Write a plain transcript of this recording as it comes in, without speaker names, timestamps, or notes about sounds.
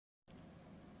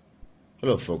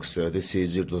Hello folks, this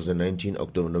is 2019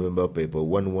 October-November paper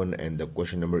 1-1 and the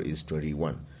question number is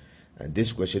 21. And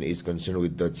this question is concerned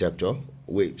with the chapter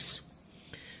waves.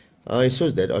 It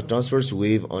shows that a transverse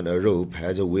wave on a rope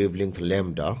has a wavelength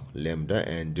lambda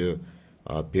and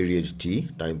period t,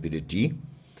 time period t.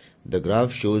 The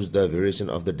graph shows the variation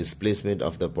of the displacement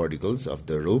of the particles of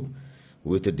the rope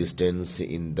with the distance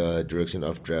in the direction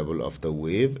of travel of the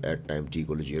wave at time t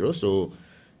equal to 0. So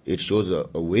it shows a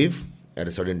wave at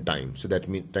a certain time, so that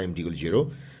means time t equal to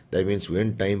 0. That means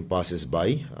when time passes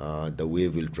by, the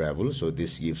wave will travel. So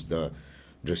this gives the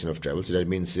direction of travel. So that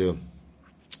means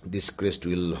this crest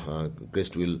will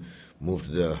move to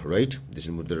the right. This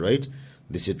will move to the right.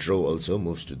 This rho also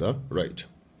moves to the right.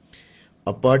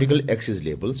 A particle x is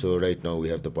labeled. So right now we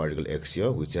have the particle x here,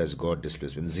 which has got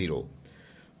displacement 0.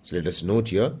 So let us note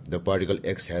here the particle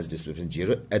x has displacement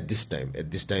 0 at this time.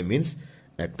 At this time means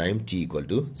at time t equal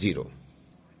to 0.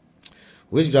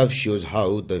 Which graph shows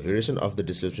how the variation of the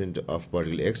displacement of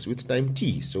particle x with time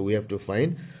t. So we have to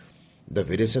find the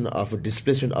variation of a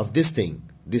displacement of this thing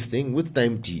with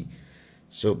time t.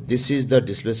 So this is the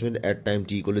displacement at time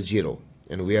t equal to 0,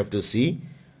 and we have to see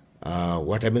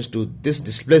what happens to this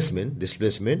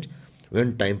displacement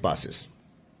when time passes.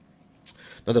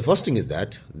 Now the first thing is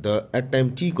that at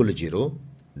time t equal to 0,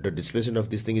 the displacement of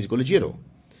this thing is equal to 0.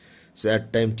 So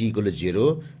at time t equal to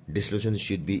 0, displacement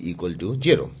should be equal to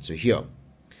 0. So here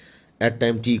at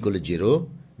time t equal to 0,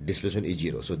 displacement is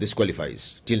 0. So this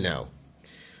qualifies till now.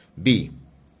 B,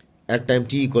 at time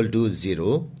t equal to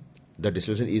 0, the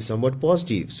displacement is somewhat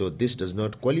positive. So this does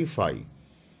not qualify.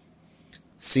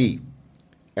 C,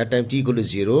 at time t equal to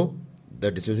 0, the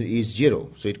displacement is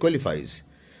 0. So it qualifies.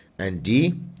 And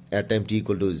D, at time t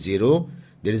equal to 0,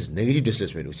 there is negative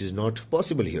displacement, which is not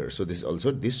possible here. So this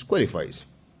also qualifies.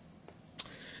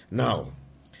 Now,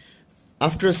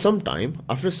 after some time,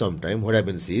 what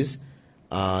happens is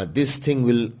this thing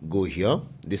will go here,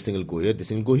 this thing will go here, this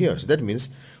thing will go here. So that means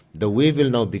the wave will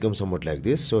now become somewhat like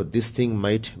this. So this thing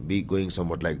might be going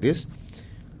somewhat like this,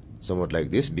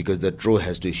 because the rho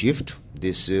has to shift.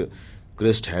 This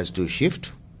crest has to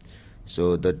shift.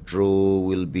 So the rho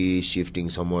will be shifting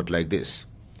somewhat like this.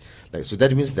 So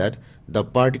that means that the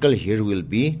particle here will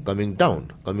be coming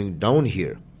down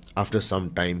here after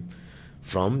some time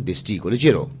from this t equal to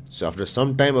 0. So after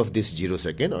some time of this 0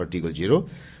 second or t equal to 0,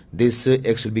 this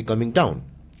x will be coming down.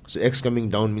 So x coming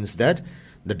down means that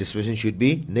the displacement should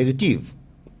be negative.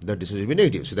 The displacement should be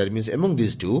negative. So that means among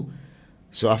these two,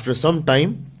 so after some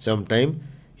time,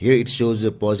 here it shows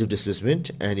a positive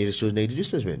displacement and it shows negative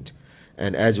displacement.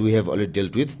 And as we have already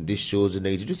dealt with, this shows a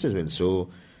negative displacement. So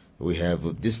we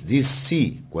have this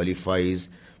C qualifies,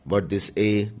 but this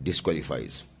A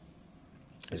disqualifies.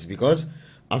 It's because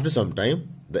after some time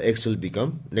the x will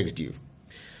become negative.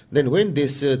 Then when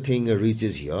this thing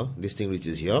reaches here,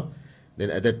 then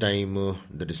at that time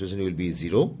the displacement will be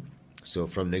 0. So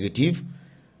from negative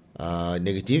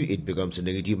it becomes a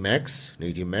negative max,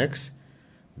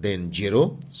 then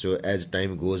 0. So as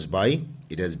time goes by,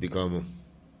 it has become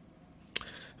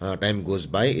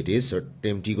it is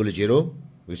time t equal to 0,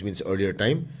 which means earlier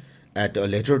time. At a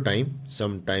later time,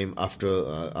 some time after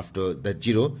that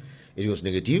 0, it was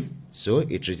negative, so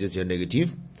it reaches here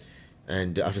negative,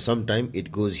 and after some time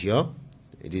it goes here,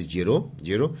 it is 0.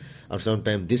 After some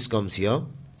time this comes here,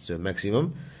 so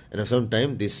maximum, and after some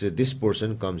time this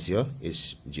portion comes here,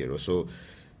 is 0. So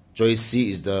choice C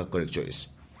is the correct choice.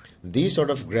 These sort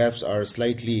of graphs are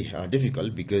slightly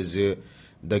difficult because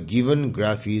the given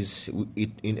graph is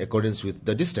in accordance with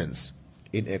the distance,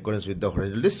 in accordance with the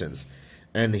horizontal distance,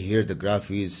 and here the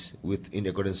graph is in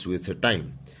accordance with the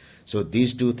time. So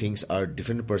these two things are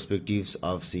different perspectives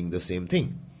of seeing the same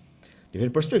thing,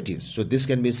 different perspectives. So this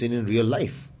can be seen in real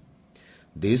life.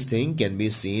 This thing can be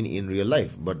seen in real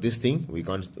life, but this thing we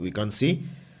can't see.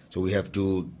 So we have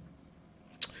to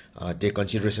take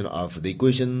consideration of the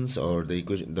equations or the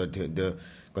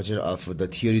consideration of the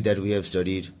theory that we have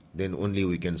studied. Then only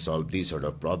we can solve these sort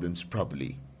of problems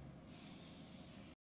properly.